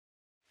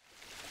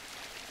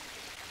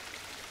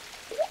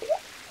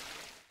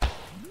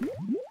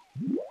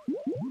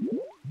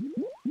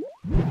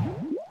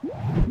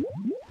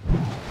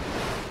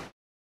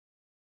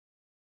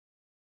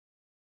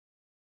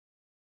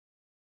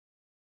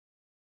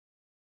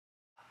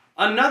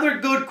Another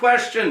good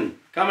question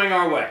coming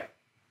our way.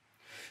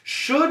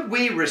 Should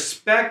we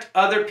respect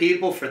other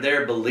people for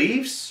their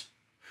beliefs,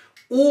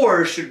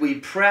 or should we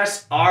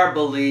press our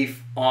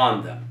belief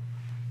on them?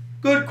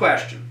 Good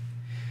question.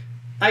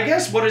 I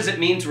guess, what does it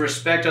mean to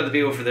respect other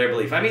people for their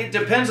belief? I mean, it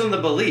depends on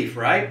the belief,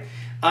 right?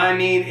 I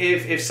mean,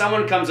 if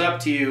someone comes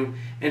up to you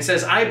and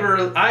says, I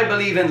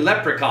believe in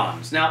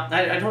leprechauns. Now,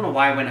 I don't know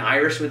why I went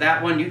Irish with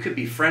that one. You could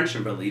be French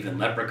and believe in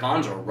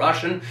leprechauns, or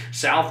Russian,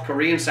 South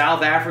Korean,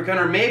 South African,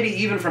 or maybe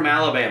even from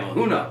Alabama,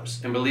 who knows,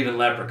 and believe in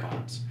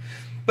leprechauns.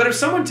 But if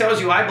someone tells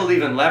you, I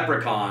believe in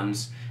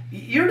leprechauns,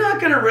 you're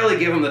not going to really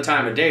give them the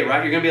time of day,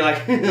 right? You're going to be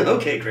like,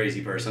 okay, crazy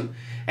person,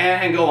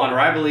 and go on. Or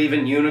I believe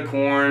in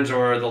unicorns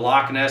or the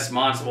Loch Ness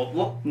Monster.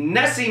 Well,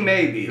 Nessie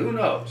maybe, who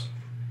knows?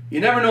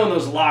 You never know in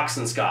those lochs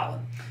in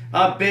Scotland.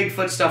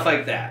 Bigfoot, stuff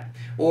like that.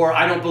 Or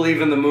I don't believe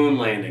in the moon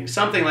landing,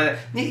 something like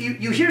that.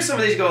 You hear some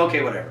of these, go,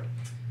 okay, whatever.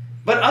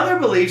 But other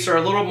beliefs are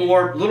a little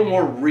more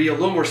real, a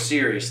little more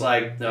serious,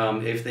 like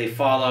if they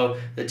follow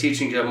the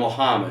teachings of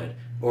Muhammad,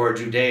 or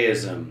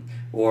Judaism,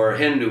 or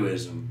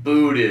Hinduism,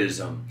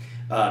 Buddhism,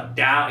 what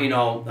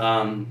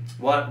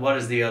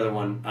is the other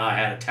one? I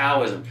had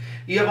Taoism.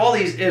 You have all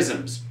these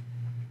isms.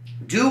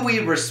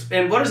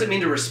 And what does it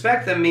mean to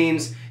respect them?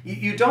 Means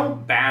you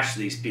don't bash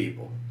these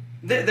people.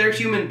 They're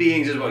human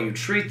beings as well. You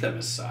treat them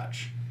as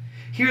such.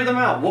 Hear them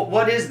out.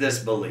 What is this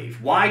belief?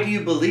 Why do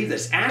you believe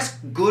this? Ask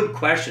good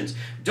questions.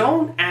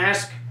 Don't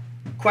ask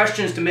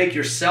questions to make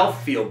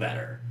yourself feel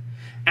better.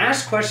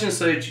 Ask questions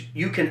so that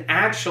you can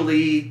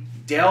actually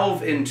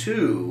delve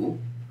into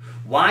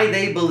why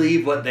they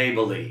believe what they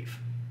believe.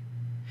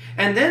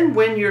 And then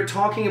when you're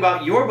talking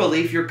about your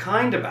belief, you're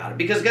kind about it.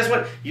 Because guess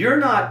what? You're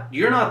not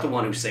the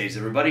one who saves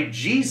everybody.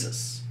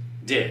 Jesus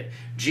did.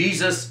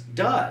 Jesus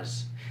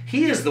does.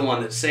 He is the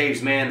one that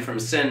saves man from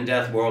sin,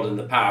 death, world, and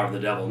the power of the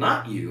devil.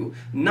 Not you,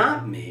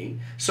 not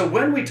me. So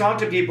when we talk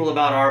to people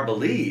about our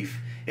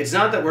belief, it's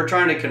not that we're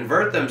trying to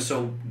convert them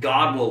so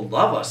God will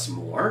love us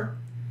more.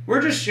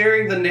 We're just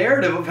sharing the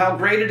narrative of how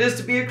great it is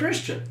to be a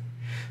Christian.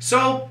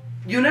 So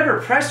you never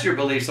press your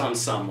beliefs on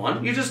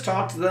someone. You just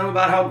talk to them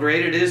about how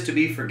great it is to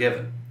be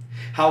forgiven,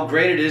 how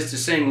great it is to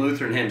sing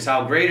Lutheran hymns,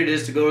 how great it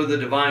is to go to the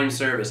divine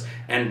service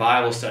and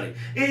Bible study.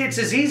 It's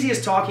as easy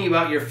as talking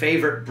about your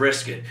favorite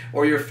brisket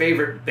or your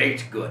favorite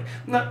baked good.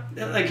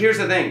 Like, here's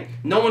the thing.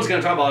 No one's going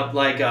to talk about,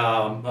 like,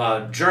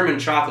 German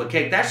chocolate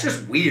cake. That's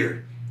just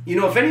weird. You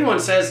know, if anyone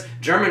says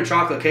German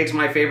chocolate cake's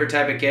my favorite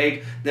type of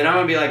cake, then I'm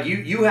going to be like,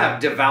 you have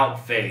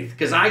devout faith,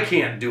 because I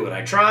can't do it.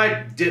 I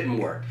tried, didn't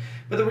work.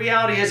 But the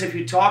reality is, if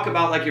you talk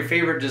about, like, your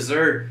favorite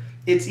dessert,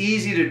 it's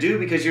easy to do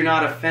because you're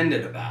not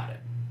offended about it.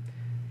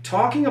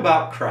 Talking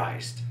about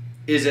Christ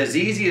is as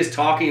easy as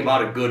talking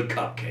about a good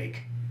cupcake.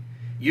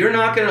 You're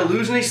not going to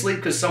lose any sleep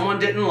because someone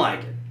didn't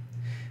like it.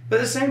 But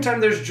at the same time,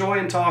 there's joy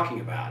in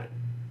talking about it.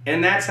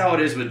 And that's how it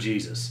is with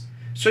Jesus.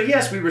 So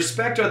yes, we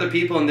respect other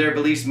people and their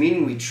beliefs,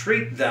 meaning we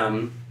treat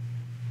them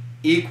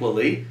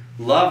equally.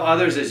 Love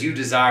others as you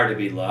desire to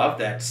be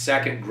loved, that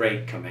second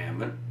great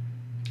commandment.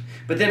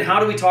 But then how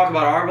do we talk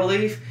about our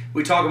belief?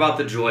 We talk about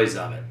the joys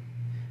of it.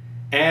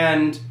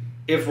 And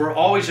if we're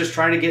always just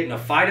trying to get in a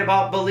fight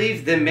about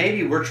belief, then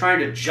maybe we're trying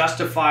to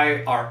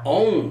justify our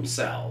own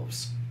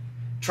selves,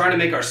 trying to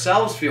make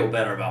ourselves feel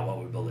better about what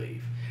we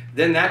believe.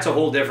 Then that's a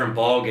whole different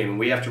ballgame, and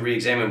we have to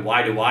re-examine,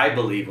 why do I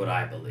believe what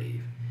I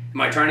believe? Am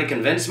I trying to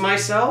convince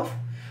myself?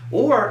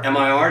 Or am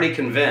I already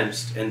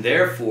convinced and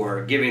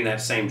therefore giving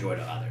that same joy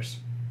to others?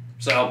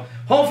 So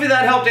hopefully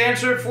that helped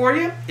answer it for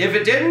you. If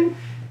it didn't,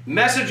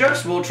 message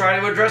us. We'll try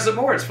to address it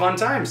more. It's fun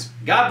times.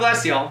 God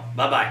bless y'all.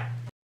 Bye-bye.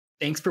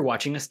 Thanks for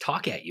watching us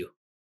talk at you.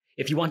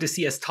 If you want to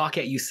see us talk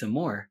at you some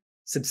more,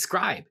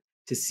 subscribe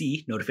to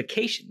see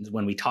notifications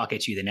when we talk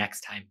at you the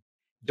next time.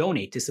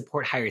 Donate to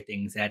support Higher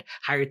Things at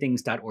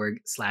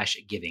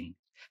higherthings.org/giving.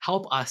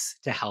 Help us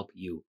to help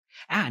you.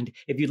 And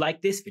if you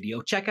like this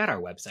video, check out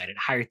our website at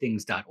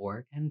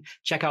higherthings.org and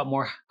check out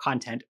more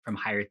content from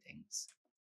Higher Things.